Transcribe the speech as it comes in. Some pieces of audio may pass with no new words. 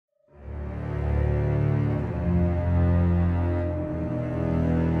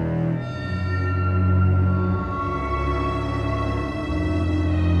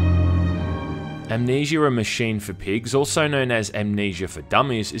Amnesia: A Machine for Pigs, also known as Amnesia for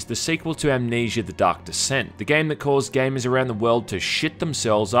Dummies, is the sequel to Amnesia: The Dark Descent, the game that caused gamers around the world to shit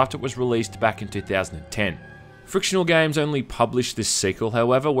themselves after it was released back in 2010. Frictional Games only published this sequel,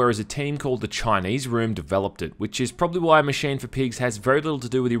 however, whereas a team called the Chinese Room developed it, which is probably why Machine for Pigs has very little to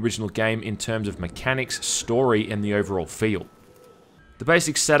do with the original game in terms of mechanics, story, and the overall feel. The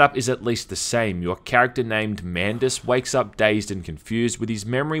basic setup is at least the same. Your character named Mandus wakes up dazed and confused, with his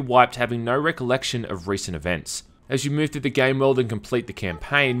memory wiped, having no recollection of recent events. As you move through the game world and complete the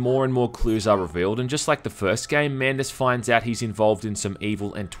campaign, more and more clues are revealed, and just like the first game, Mandus finds out he's involved in some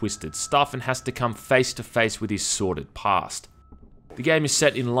evil and twisted stuff and has to come face to face with his sordid past. The game is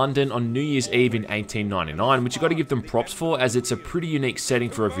set in London on New Year's Eve in 1899, which you got to give them props for, as it's a pretty unique setting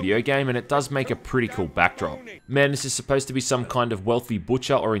for a video game and it does make a pretty cool backdrop. Mandus is supposed to be some kind of wealthy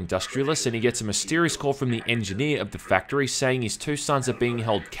butcher or industrialist, and he gets a mysterious call from the engineer of the factory saying his two sons are being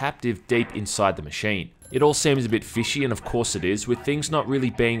held captive deep inside the machine. It all seems a bit fishy, and of course it is, with things not really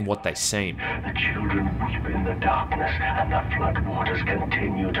being what they seem. The children weep in the darkness, and the floodwaters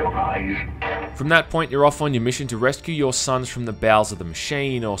continue to rise. From that point, you're off on your mission to rescue your sons from the bowels of the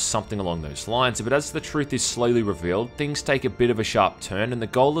machine, or something along those lines, but as the truth is slowly revealed, things take a bit of a sharp turn, and the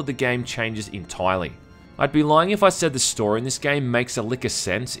goal of the game changes entirely. I'd be lying if I said the story in this game makes a lick of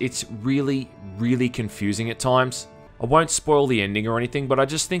sense. It's really confusing at times. I won't spoil the ending or anything, but I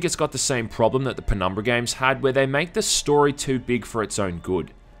just think it's got the same problem that the Penumbra games had, where they make the story too big for its own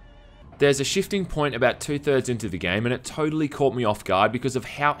good. There's a shifting point about 2/3 into the game, and it totally caught me off guard because of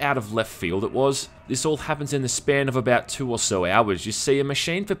how out of left field it was. This all happens in the span of about 2 or so hours. You see, A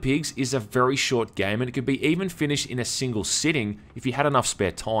Machine for Pigs is a very short game, and it could be even finished in a single sitting if you had enough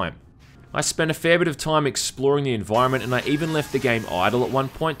spare time. I spent a fair bit of time exploring the environment, and I even left the game idle at one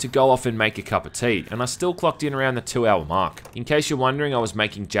point to go off and make a cup of tea, and I still clocked in around the 2-hour mark. In case you're wondering, I was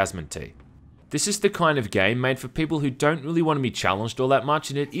making jasmine tea. This is the kind of game made for people who don't really want to be challenged all that much,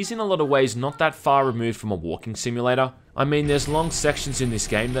 and it is in a lot of ways not that far removed from a walking simulator. I mean, there's long sections in this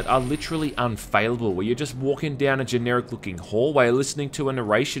game that are literally unfailable, where you're just walking down a generic looking hallway listening to a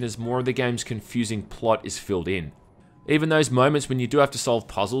narration as more of the game's confusing plot is filled in. Even those moments when you do have to solve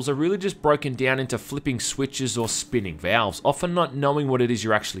puzzles are really just broken down into flipping switches or spinning valves, often not knowing what it is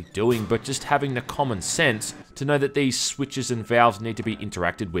you're actually doing, but just having the common sense to know that these switches and valves need to be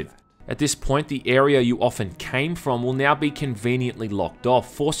interacted with. At this point, the area you often came from will now be conveniently locked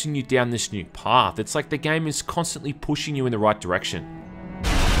off, forcing you down this new path. It's like the game is constantly pushing you in the right direction.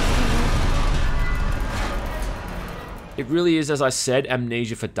 It really is, as I said,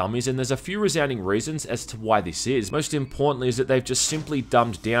 Amnesia for Dummies, and there's a few resounding reasons as to why this is. Most importantly is that they've just simply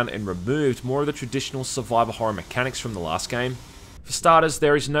dumbed down and removed more of the traditional survivor horror mechanics from the last game. For starters,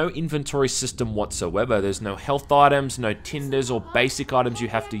 there is no inventory system whatsoever. There's no health items, no tinders, or basic items you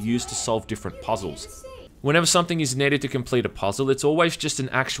have to use to solve different puzzles. Whenever something is needed to complete a puzzle, it's always just an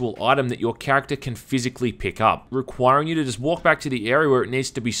actual item that your character can physically pick up, requiring you to just walk back to the area where it needs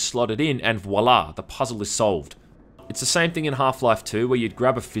to be slotted in, and voila, the puzzle is solved. It's the same thing in Half-Life 2, where you'd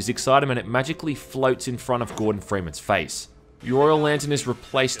grab a physics item and it magically floats in front of Gordon Freeman's face. Your oil lantern is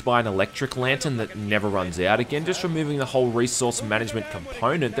replaced by an electric lantern that never runs out, again just removing the whole resource management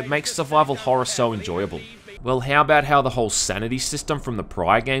component that makes survival horror so enjoyable. Well, how about how the whole sanity system from the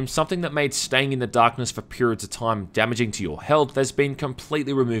prior game, something that made staying in the darkness for periods of time damaging to your health, has been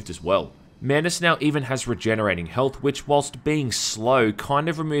completely removed as well. Mandus now even has regenerating health, which whilst being slow, kind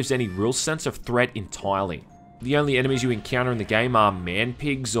of removes any real sense of threat entirely. The only enemies you encounter in the game are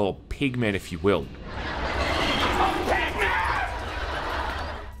man-pigs, or pigmen if you will.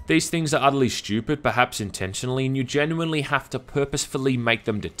 These things are utterly stupid, perhaps intentionally, and you genuinely have to purposefully make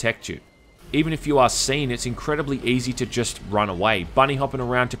them detect you. Even if you are seen, it's incredibly easy to just run away, bunny hopping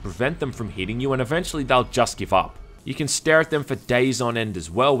around to prevent them from hitting you, and eventually they'll just give up. You can stare at them for days on end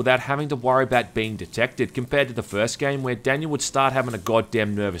as well without having to worry about being detected, compared to the first game where Daniel would start having a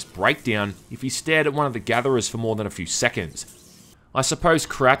goddamn nervous breakdown if he stared at one of the gatherers for more than a few seconds. I suppose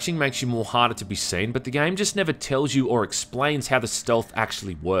crouching makes you more harder to be seen, but the game just never tells you or explains how the stealth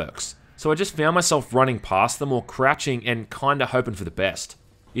actually works. So I just found myself running past them or crouching and kinda hoping for the best.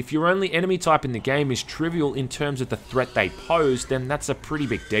 If your only enemy type in the game is trivial in terms of the threat they pose, then that's a pretty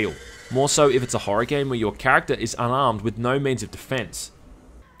big deal. More so if it's a horror game where your character is unarmed with no means of defense.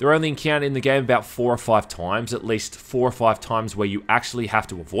 They're only encountered in the game about 4 or 5 times, at least 4 or 5 times where you actually have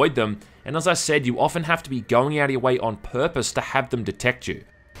to avoid them, and as I said, you often have to be going out of your way on purpose to have them detect you.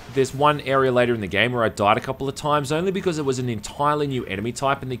 There's one area later in the game where I died a couple of times only because it was an entirely new enemy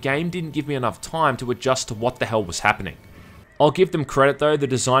type and the game didn't give me enough time to adjust to what the hell was happening. I'll give them credit though, the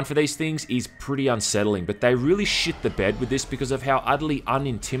design for these things is pretty unsettling, but they really shit the bed with this because of how utterly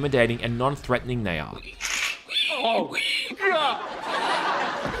unintimidating and non-threatening they are. Oh, God.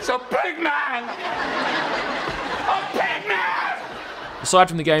 It's a big man! A big man! Aside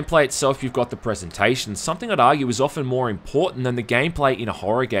from the gameplay itself, you've got the presentation, something I'd argue is often more important than the gameplay in a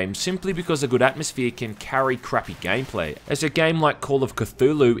horror game, simply because a good atmosphere can carry crappy gameplay, as a game like Call of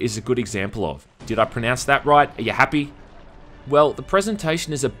Cthulhu is a good example of. Did I pronounce that right? Are you happy? Well, the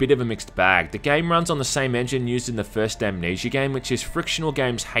presentation is a bit of a mixed bag. The game runs on the same engine used in the first Amnesia game, which is Frictional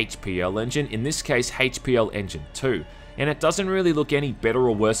Games' HPL engine, in this case HPL Engine 2, and it doesn't really look any better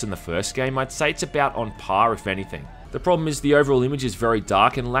or worse than the first game. I'd say it's about on par if anything. The problem is the overall image is very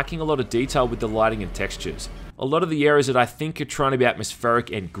dark and lacking a lot of detail with the lighting and textures. A lot of the areas that I think are trying to be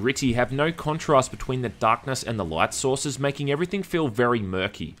atmospheric and gritty have no contrast between the darkness and the light sources, making everything feel very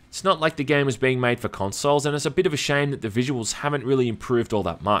murky. It's not like the game was being made for consoles, and it's a bit of a shame that the visuals haven't really improved all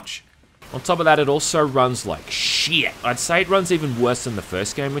that much. On top of that, it also runs like shit. I'd say it runs even worse than the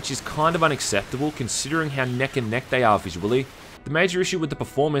first game, which is kind of unacceptable considering how neck and neck they are visually. The major issue with the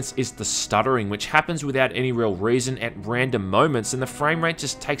performance is the stuttering, which happens without any real reason at random moments, and the frame rate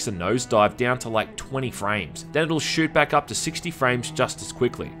just takes a nosedive down to like 20 frames. Then it'll shoot back up to 60 frames just as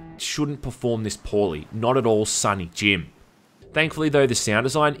quickly. It shouldn't perform this poorly, not at all, Sonny Jim. Thankfully though, the sound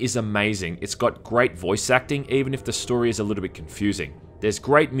design is amazing. It's got great voice acting, even if the story is a little bit confusing. There's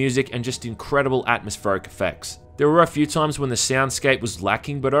great music and just incredible atmospheric effects. There were a few times when the soundscape was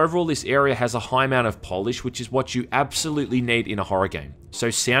lacking, but overall this area has a high amount of polish, which is what you absolutely need in a horror game.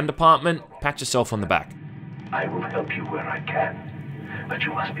 So sound department, pat yourself on the back. I will help you where I can, but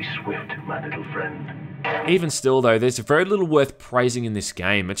you must be swift, my little friend. Even still though, there's very little worth praising in this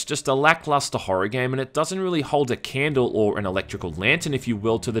game. It's just a lackluster horror game, and it doesn't really hold a candle or an electrical lantern, if you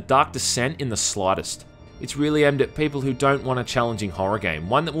will, to the Dark Descent in the slightest. It's really aimed at people who don't want a challenging horror game,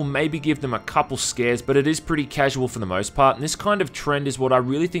 one that will maybe give them a couple scares, but it is pretty casual for the most part, and this kind of trend is what I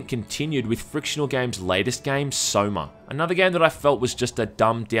really think continued with Frictional Games' latest game, Soma. Another game that I felt was just a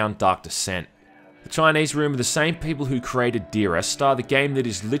dumbed down Dark Descent. The Chinese Room are the same people who created Dear Esther, the game that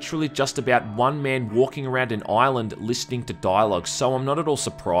is literally just about one man walking around an island listening to dialogue, so I'm not at all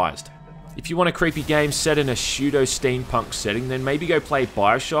surprised. If you want a creepy game set in a pseudo-steampunk setting, then maybe go play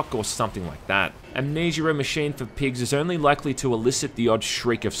Bioshock or something like that. Amnesia, a Machine for Pigs, is only likely to elicit the odd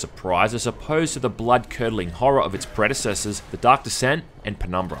shriek of surprise as opposed to the blood-curdling horror of its predecessors, The Dark Descent and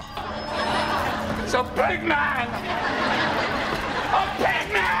Penumbra. It's a big man!